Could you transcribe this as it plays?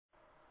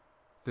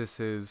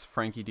This is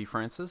Frankie D.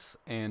 Francis,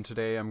 and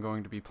today I'm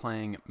going to be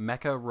playing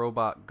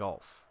Mecarobot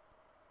Golf.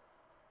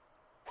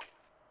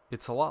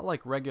 It's a lot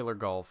like regular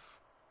golf,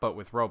 but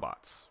with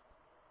robots,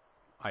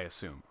 I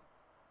assume.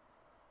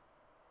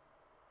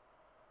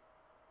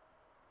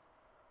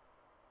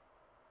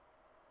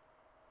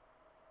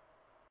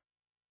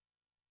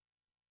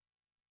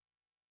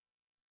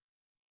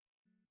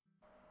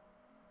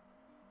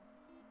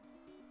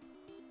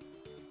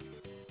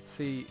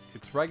 See,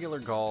 it's regular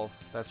golf,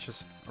 that's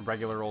just a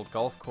regular old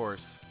golf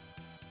course.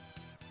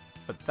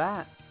 But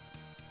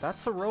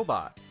that's a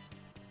robot.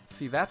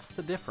 See, that's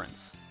the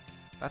difference.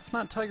 That's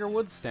not Tiger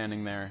Woods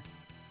standing there.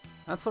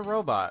 That's a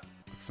robot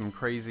with some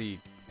crazy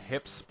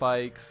hip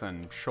spikes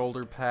and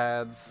shoulder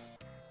pads.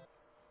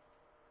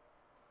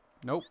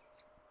 Nope.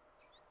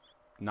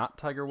 Not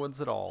Tiger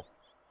Woods at all.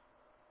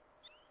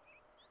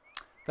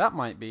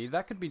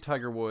 That could be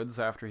Tiger Woods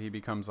after he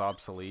becomes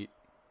obsolete,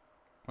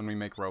 when we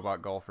make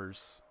robot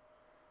golfers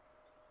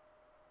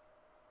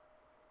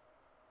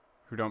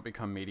who don't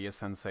become media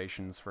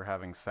sensations for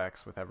having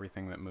sex with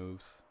everything that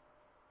moves.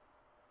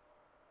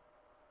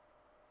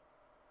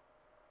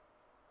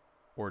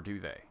 Or do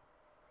they?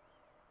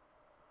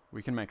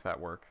 We can make that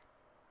work.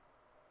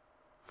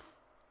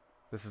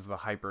 This is the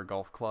Hyper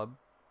Golf Club.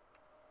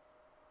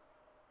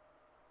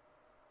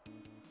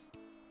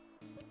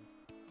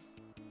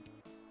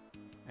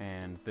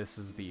 And this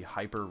is the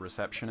Hyper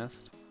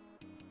Receptionist.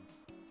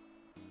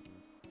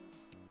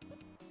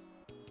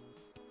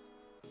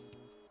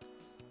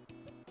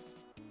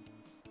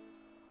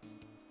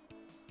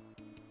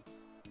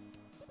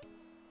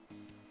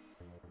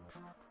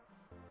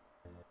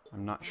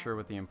 I'm not sure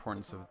what the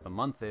importance of the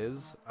month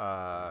is.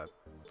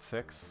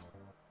 6.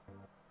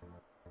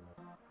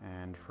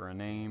 And for a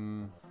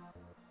name...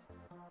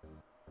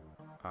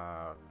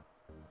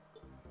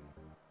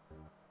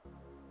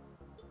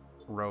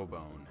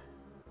 Rowbone.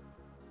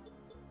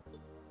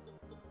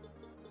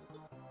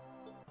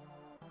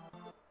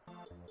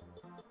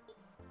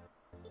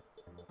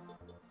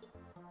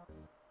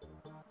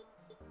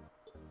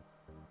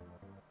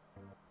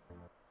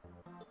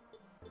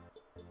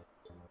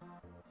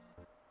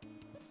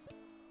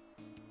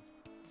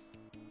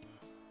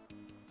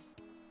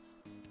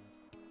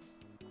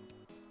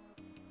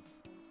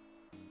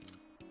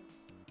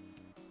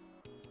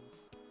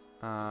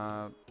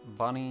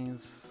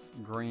 Bunnies,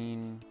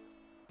 green.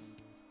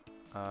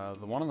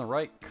 The one on the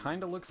right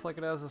kinda looks like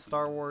it has a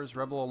Star Wars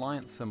Rebel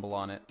Alliance symbol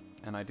on it,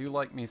 and I do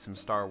like me some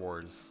Star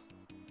Wars.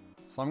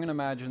 So I'm gonna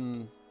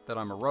imagine that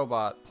I'm a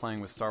robot playing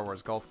with Star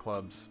Wars golf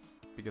clubs,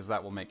 because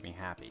that will make me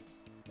happy.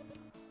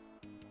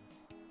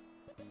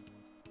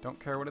 Don't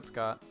care what it's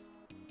got.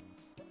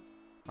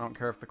 I don't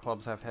care if the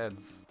clubs have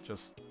heads,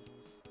 just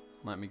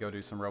let me go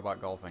do some robot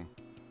golfing.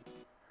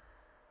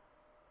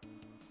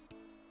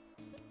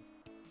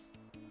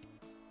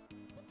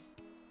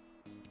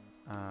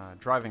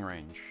 Driving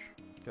range.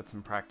 Get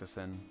some practice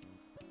in.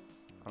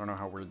 I don't know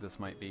how weird this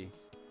might be.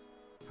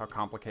 How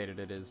complicated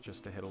it is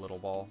just to hit a little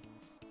ball.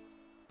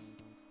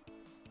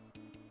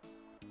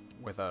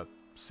 With a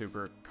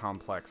super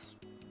complex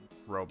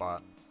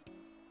robot.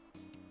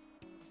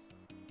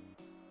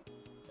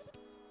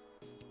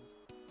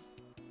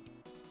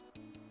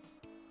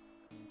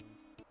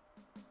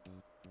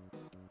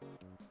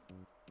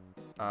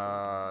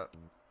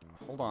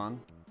 Hold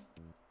on.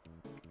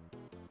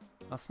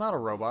 That's not a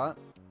robot.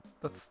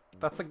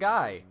 That's a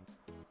guy.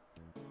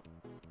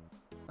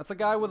 That's a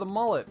guy with a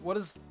mullet. What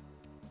is...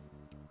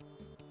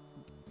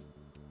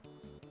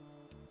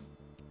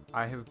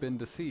 I have been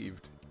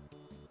deceived.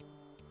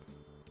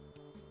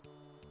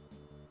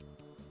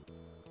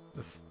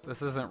 This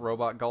isn't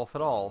robot golf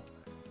at all.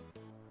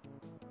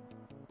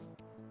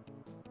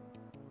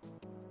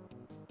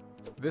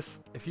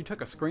 This, if you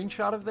took a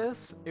screenshot of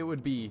this, it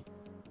would be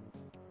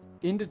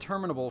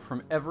indeterminable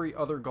from every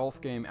other golf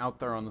game out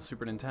there on the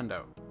Super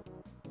Nintendo.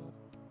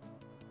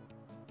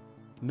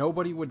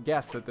 Nobody would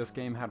guess that this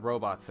game had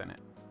robots in it.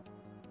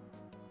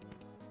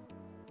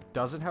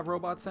 Does it have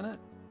robots in it?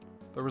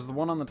 There was the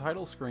one on the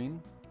title screen.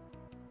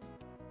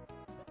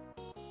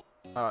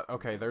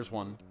 Okay, there's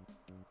one.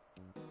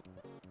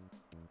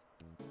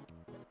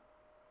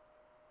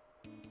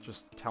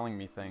 Just telling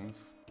me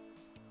things.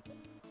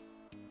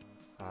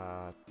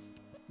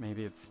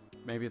 Maybe it's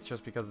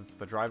just because it's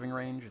the driving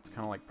range. It's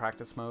kind of like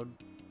practice mode.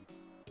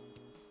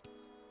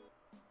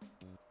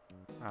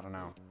 I don't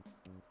know.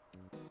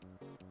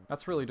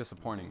 That's really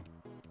disappointing.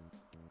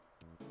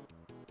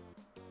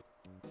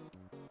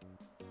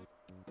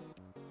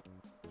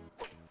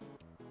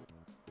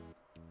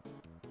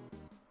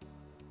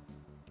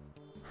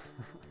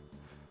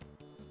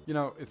 You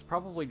know, it's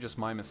probably just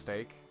my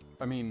mistake.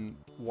 I mean,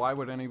 why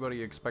would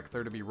anybody expect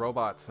there to be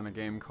robots in a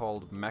game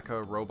called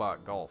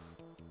Mecarobot Golf?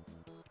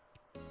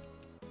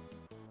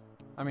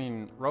 I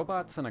mean,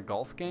 robots in a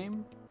golf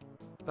game?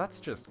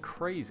 That's just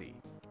crazy.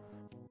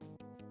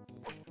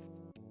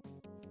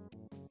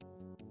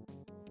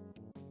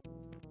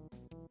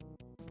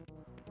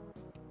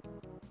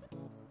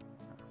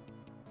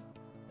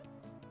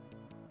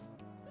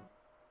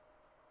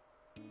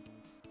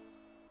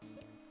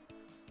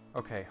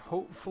 Okay,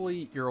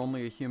 hopefully you're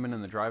only a human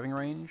in the driving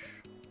range.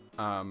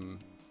 Because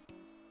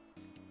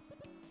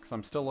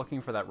I'm still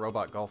looking for that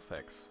robot golf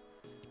fix.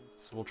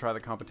 So we'll try the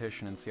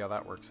competition and see how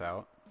that works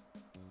out.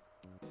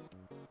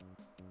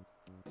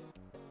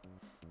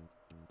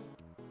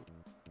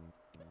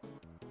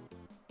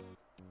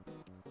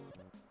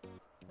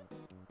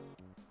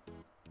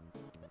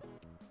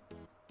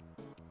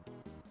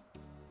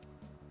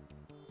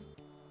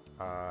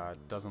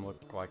 Doesn't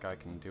look like I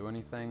can do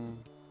anything,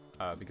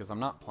 because I'm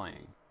not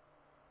playing.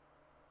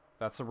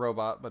 That's a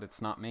robot, but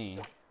it's not me.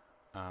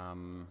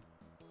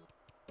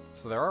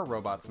 So there are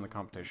robots in the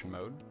competition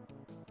mode.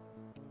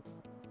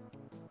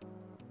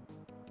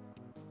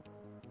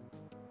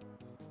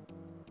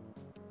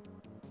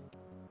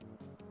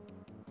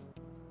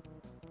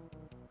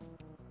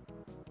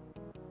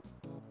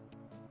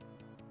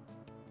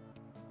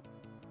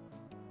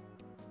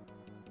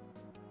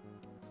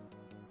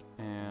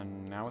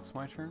 And now it's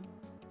my turn.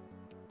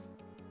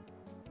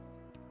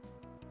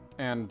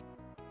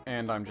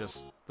 And I'm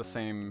just the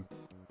same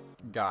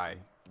guy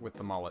with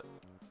the mullet.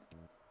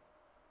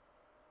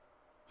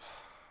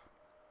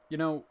 You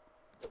know,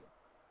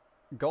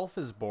 golf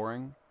is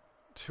boring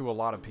to a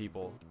lot of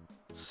people.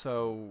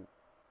 So,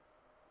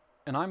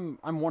 and I'm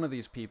one of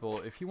these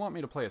people. If you want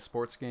me to play a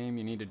sports game,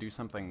 you need to do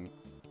something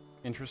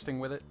interesting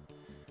with it.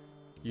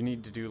 You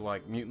need to do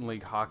like Mutant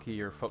League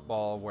Hockey or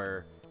football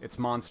where it's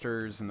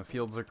monsters and the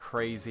fields are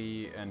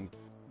crazy and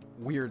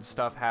weird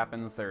stuff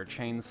happens. There are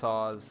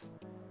chainsaws.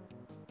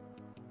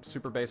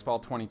 Super Baseball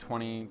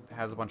 2020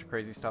 has a bunch of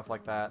crazy stuff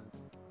like that.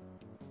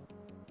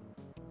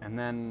 And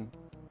then,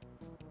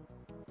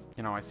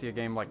 you know, I see a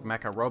game like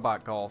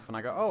Mecarobot Golf and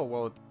I go, oh,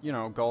 well, you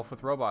know, golf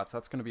with robots,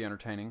 that's going to be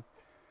entertaining.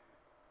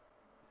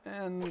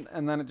 And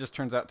then it just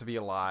turns out to be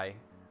a lie.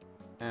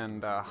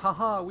 And,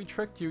 haha, we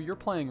tricked you, you're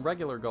playing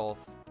regular golf.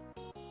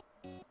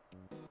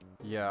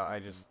 Yeah, I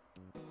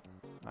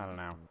don't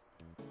know.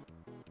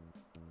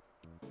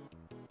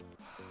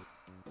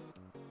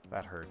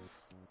 That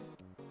hurts.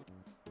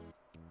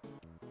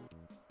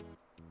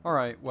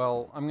 Alright,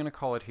 well, I'm gonna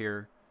call it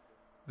here.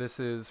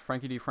 This is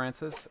Frankie D.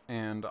 Francis,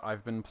 and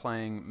I've been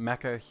playing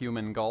Mecha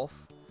Human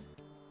Golf.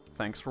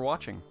 Thanks for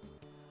watching.